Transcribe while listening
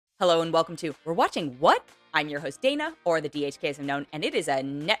Hello and welcome to We're Watching What? I'm your host Dana, or the DHK as I'm known, and it is a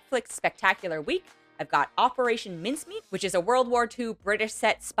Netflix spectacular week. I've got Operation Mincemeat, which is a World War II British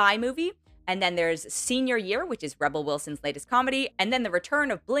set spy movie, and then there's Senior Year, which is Rebel Wilson's latest comedy, and then the return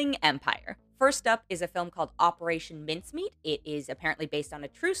of Bling Empire. First up is a film called Operation Mincemeat. It is apparently based on a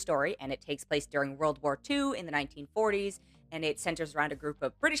true story, and it takes place during World War II in the 1940s, and it centers around a group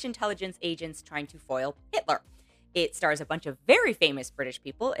of British intelligence agents trying to foil Hitler. It stars a bunch of very famous British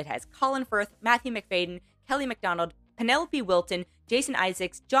people. It has Colin Firth, Matthew Macfadyen, Kelly MacDonald, Penelope Wilton, Jason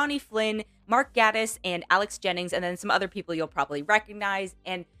Isaacs, Johnny Flynn, Mark Gatiss, and Alex Jennings, and then some other people you'll probably recognize.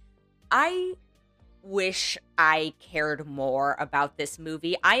 And I wish I cared more about this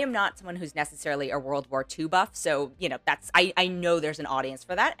movie. I am not someone who's necessarily a World War II buff, so, I know there's an audience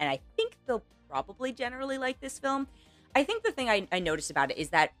for that, and I think they'll probably generally like this film. I think the thing I noticed about it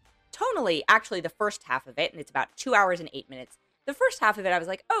is that tonally, actually, the first half of it, and it's about 2 hours and 8 minutes, the first half of it, I was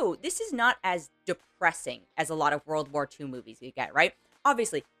like, oh, this is not as depressing as a lot of World War II movies you get, right?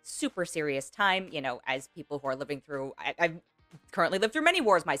 Obviously, super serious time, as people who are living through, I've currently lived through many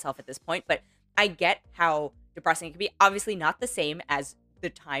wars myself at this point, but I get how depressing it can be. Obviously, not the same as the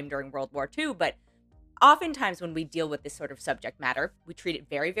time during World War II, but oftentimes when we deal with this sort of subject matter, we treat it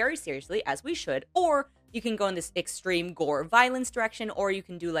very, very seriously, as we should, or you can go in this extreme gore violence direction, or you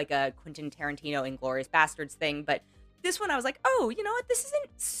can do like a Quentin Tarantino Inglourious Bastards thing. But this one, I was like, oh, you know what? This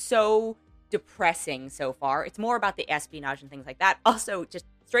isn't so depressing so far. It's more about the espionage and things like that. Also, just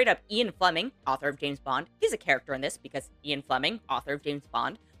straight up, Ian Fleming, author of James Bond, is a character in this because Ian Fleming, author of James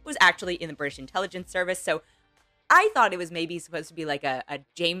Bond, was actually in the British intelligence service. So I thought it was maybe supposed to be like a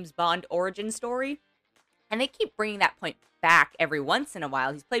James Bond origin story. And they keep bringing that point back every once in a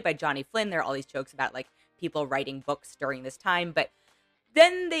while. He's played by Johnny Flynn. There are all these jokes about like people writing books during this time. But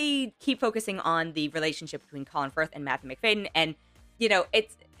then they keep focusing on the relationship between Colin Firth and Matthew Macfadyen. And,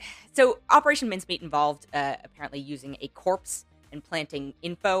 it's... So Operation Mincemeat involved apparently using a corpse and planting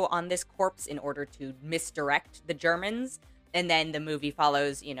info on this corpse in order to misdirect the Germans. And then the movie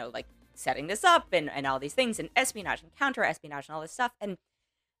follows, like setting this up and all these things and espionage and counter-espionage and all this stuff. And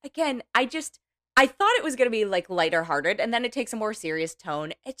again, I thought it was going to be like lighter hearted, and then it takes a more serious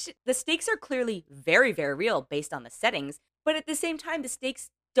tone. The stakes are clearly very, very real based on the settings, but at the same time, the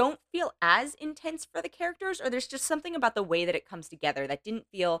stakes don't feel as intense for the characters, or there's just something about the way that it comes together that didn't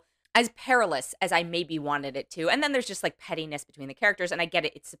feel as perilous as I maybe wanted it to. And then there's just like pettiness between the characters, and I get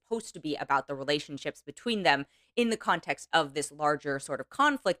it. It's supposed to be about the relationships between them in the context of this larger sort of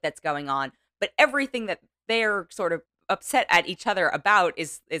conflict that's going on, but everything that they're sort of upset at each other about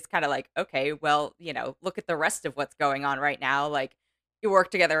is kind of like, okay, well, look at the rest of what's going on right now. Like, you work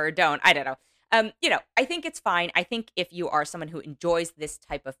together or don't. I don't know. I think it's fine. I think if you are someone who enjoys this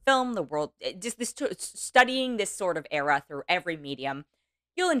type of film, the world, just studying this sort of era through every medium,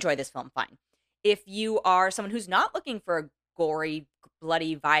 you'll enjoy this film fine. If you are someone who's not looking for a gory,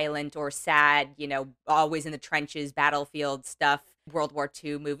 bloody, violent, or sad, always in the trenches, battlefield stuff, World War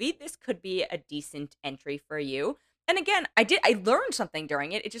II movie, this could be a decent entry for you. And again, I learned something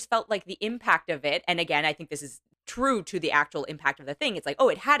during it. It just felt like the impact of it. And again, I think this is true to the actual impact of the thing. It's like, oh,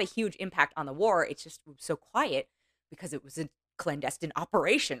 it had a huge impact on the war. It's just so quiet because it was a clandestine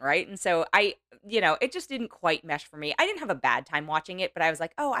operation, right? And so it just didn't quite mesh for me. I didn't have a bad time watching it, but I was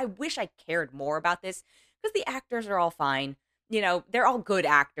like, oh, I wish I cared more about this because the actors are all fine. They're all good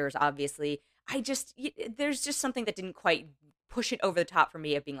actors, obviously. There's just something that didn't quite push it over the top for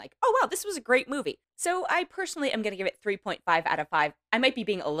me of being like, oh, wow, this was a great movie. So I personally am going to give it 3.5 out of 5. I might be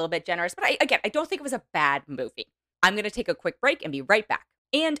being a little bit generous, but I don't think it was a bad movie. I'm going to take a quick break and be right back.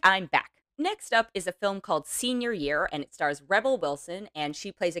 And I'm back. Next up is a film called Senior Year, and it stars Rebel Wilson, and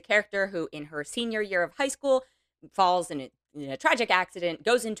she plays a character who, in her senior year of high school, falls in a tragic accident,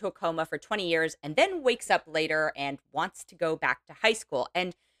 goes into a coma for 20 years, and then wakes up later and wants to go back to high school.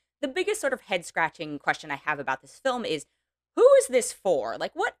 And the biggest sort of head-scratching question I have about this film is, who is this for?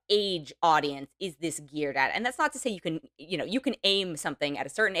 Like, what age audience is this geared at? And that's not to say you can aim something at a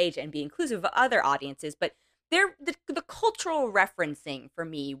certain age and be inclusive of other audiences, but the cultural referencing for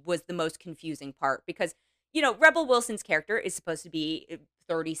me was the most confusing part because, Rebel Wilson's character is supposed to be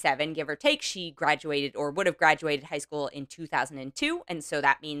 37, give or take. She graduated or would have graduated high school in 2002. And so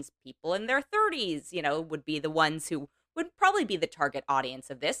that means people in their 30s, would be the ones who would probably be the target audience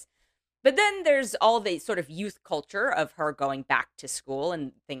of this. But then there's all the sort of youth culture of her going back to school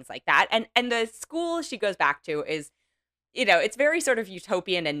and things like that. And the school she goes back to is, it's very sort of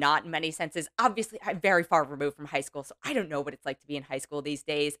utopian and not in many senses. Obviously, I'm very far removed from high school, so I don't know what it's like to be in high school these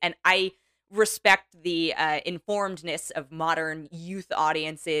days. And I respect the informedness of modern youth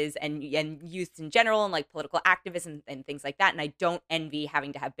audiences and youth in general and like political activism and things like that. And I don't envy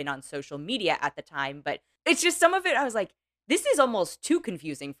having to have been on social media at the time, but it's just some of it. I was like, this is almost too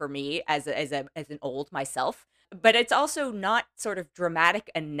confusing for me as an old myself. But it's also not sort of dramatic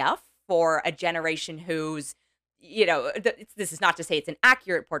enough for a generation who's, this is not to say it's an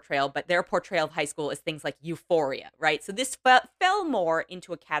accurate portrayal, but their portrayal of high school is things like Euphoria, right? So this fell more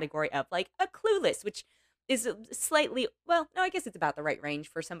into a category of like a Clueless, which is slightly, well, no, I guess it's about the right range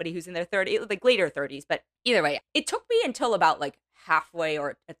for somebody who's in their 30s, like later 30s. But either way, it took me until about like halfway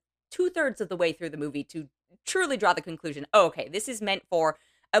or 2/3 of the way through the movie to truly draw the conclusion, oh, okay, this is meant for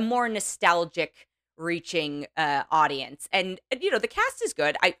a more nostalgic reaching audience. And the cast is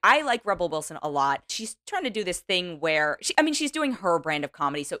good. I like Rebel Wilson a lot. She's trying to do this thing where she's doing her brand of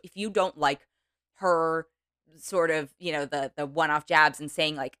comedy. So if you don't like her sort of, the one-off jabs and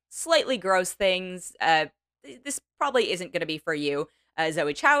saying like slightly gross things, this probably isn't going to be for you.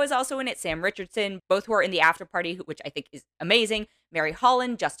 Zoe Chow is also in it. Sam Richardson, both who are in the After Party, which I think is amazing. Mary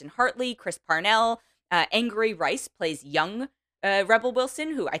Holland, Justin Hartley, Chris Parnell. Angry Rice plays young Rebel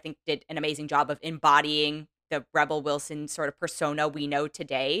Wilson, who I think did an amazing job of embodying the Rebel Wilson sort of persona we know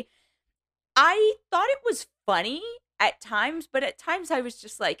today. I thought it was funny at times, but at times I was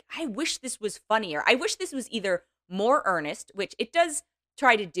just like, I wish this was funnier. I wish this was either more earnest, which it does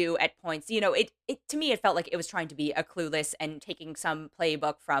try to do at points. It to me, it felt like it was trying to be a Clueless and taking some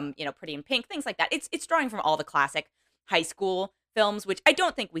playbook from, Pretty in Pink, things like that. It's drawing from all the classic high school films, which I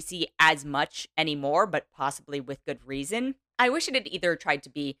don't think we see as much anymore, but possibly with good reason. I wish it had either tried to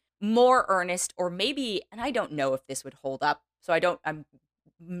be more earnest or maybe, and I don't know if this would hold up, so I'm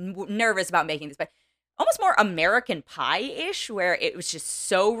nervous about making this, but almost more American Pie-ish, where it was just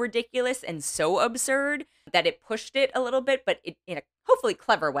so ridiculous and so absurd that it pushed it a little bit, but in a hopefully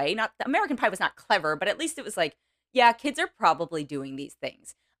clever way. Not American Pie was not clever, but at least it was like, yeah, kids are probably doing these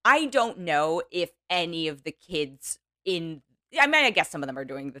things. I don't know if any of the kids I guess some of them are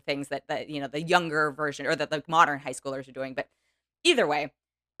doing the things that the younger version or the modern high schoolers are doing. But either way,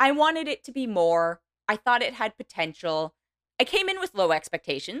 I wanted it to be more. I thought it had potential. I came in with low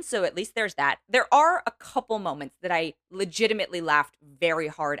expectations, so at least there's that. There are a couple moments that I legitimately laughed very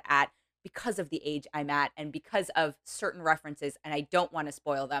hard at because of the age I'm at and because of certain references, and I don't want to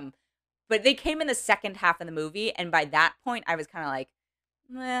spoil them. But they came in the second half of the movie, and by that point, I was kind of like,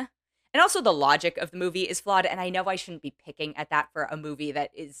 meh. And also the logic of the movie is flawed, and I know I shouldn't be picking at that for a movie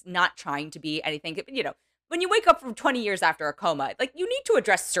that is not trying to be anything. When you wake up from 20 years after a coma, like, you need to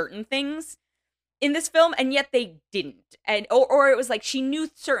address certain things in this film, and yet they didn't. And or it was like she knew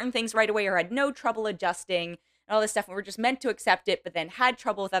certain things right away or had no trouble adjusting and all this stuff, and we're just meant to accept it, but then had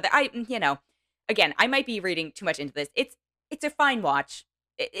trouble with other. Again, I might be reading too much into this. It's a fine watch.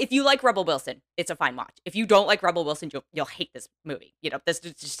 If you like Rebel Wilson, it's a fine watch. If you don't like Rebel Wilson, you'll hate this movie. This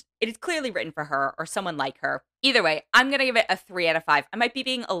is just, it is clearly written for her or someone like her. Either way, I'm gonna give it a 3 out of 5. I might be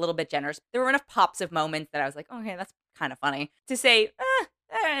being a little bit generous. There were enough pops of moments that I was like, okay, that's kind of funny to say.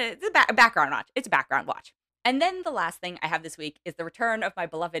 It's a background watch. It's a background watch. And then the last thing I have this week is the return of my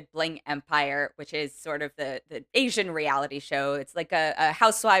beloved Bling Empire, which is sort of the Asian reality show. It's like a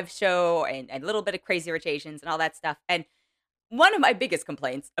housewives show and a little bit of Crazy Rich Asians and all that stuff. And one of my biggest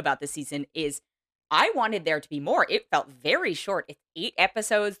complaints about this season is I wanted there to be more. It felt very short. It's 8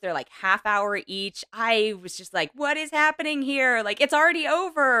 episodes. They're like half hour each. I was just like, what is happening here? Like, it's already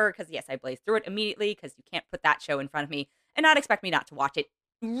over. Because yes, I blazed through it immediately because you can't put that show in front of me and not expect me not to watch it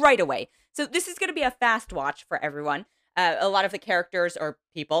right away. So this is going to be a fast watch for everyone. A lot of the characters or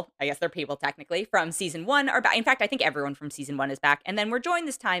people, I guess they're people technically, from season 1 are back. In fact, I think everyone from season 1 is back. And then we're joined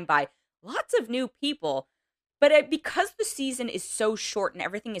this time by lots of new people. But because the season is so short and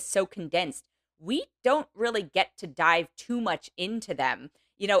everything is so condensed, we don't really get to dive too much into them.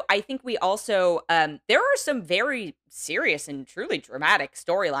 I think we also, there are some very serious and truly dramatic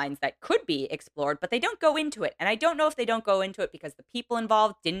storylines that could be explored, but they don't go into it. And I don't know if they don't go into it because the people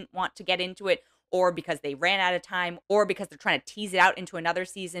involved didn't want to get into it, or because they ran out of time, or because they're trying to tease it out into another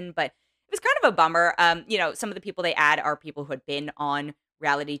season. But it was kind of a bummer. Some of the people they add are people who had been on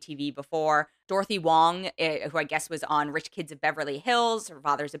reality TV before. Dorothy Wong, who I guess was on Rich Kids of Beverly Hills. Her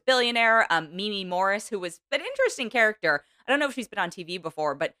father's a billionaire. Mimi Morris, who was an interesting character. I don't know if she's been on TV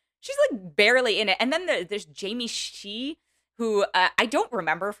before, but she's like barely in it. And then there's Jamie Shee, who I don't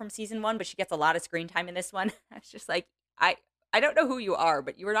remember from season 1, but she gets a lot of screen time in this one. I was just like, I don't know who you are,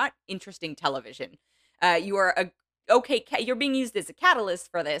 but you are not interesting television. You are you're being used as a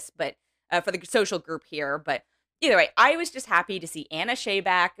catalyst for this, but for the social group here, but either way, I was just happy to see Anna Shea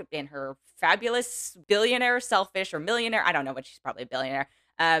back in her fabulous billionaire, selfish, or millionaire. I don't know, but she's probably a billionaire.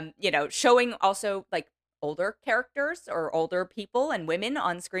 Showing also like older characters or older people and women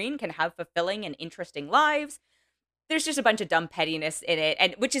on screen can have fulfilling and interesting lives. There's just a bunch of dumb pettiness in it,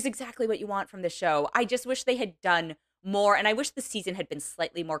 and which is exactly what you want from the show. I just wish they had done more, and I wish the season had been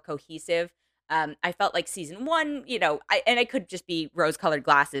slightly more cohesive. I felt like season one, I could just be rose-colored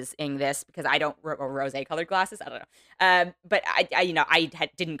glasses in this because I don't, or rose-colored glasses, I don't know. But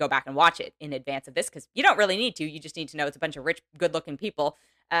didn't go back and watch it in advance of this because you don't really need to. You just need to know it's a bunch of rich, good-looking people.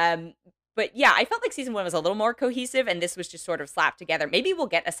 But yeah, I felt like season one was a little more cohesive, and this was just sort of slapped together. Maybe we'll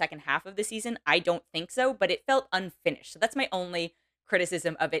get a second half of the season. I don't think so, but it felt unfinished. So that's my only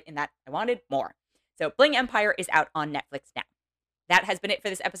criticism of it, in that I wanted more. So Bling Empire is out on Netflix now. That has been it for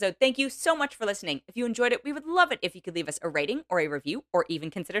this episode. Thank you so much for listening. If you enjoyed it, we would love it if you could leave us a rating or a review, or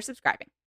even consider subscribing.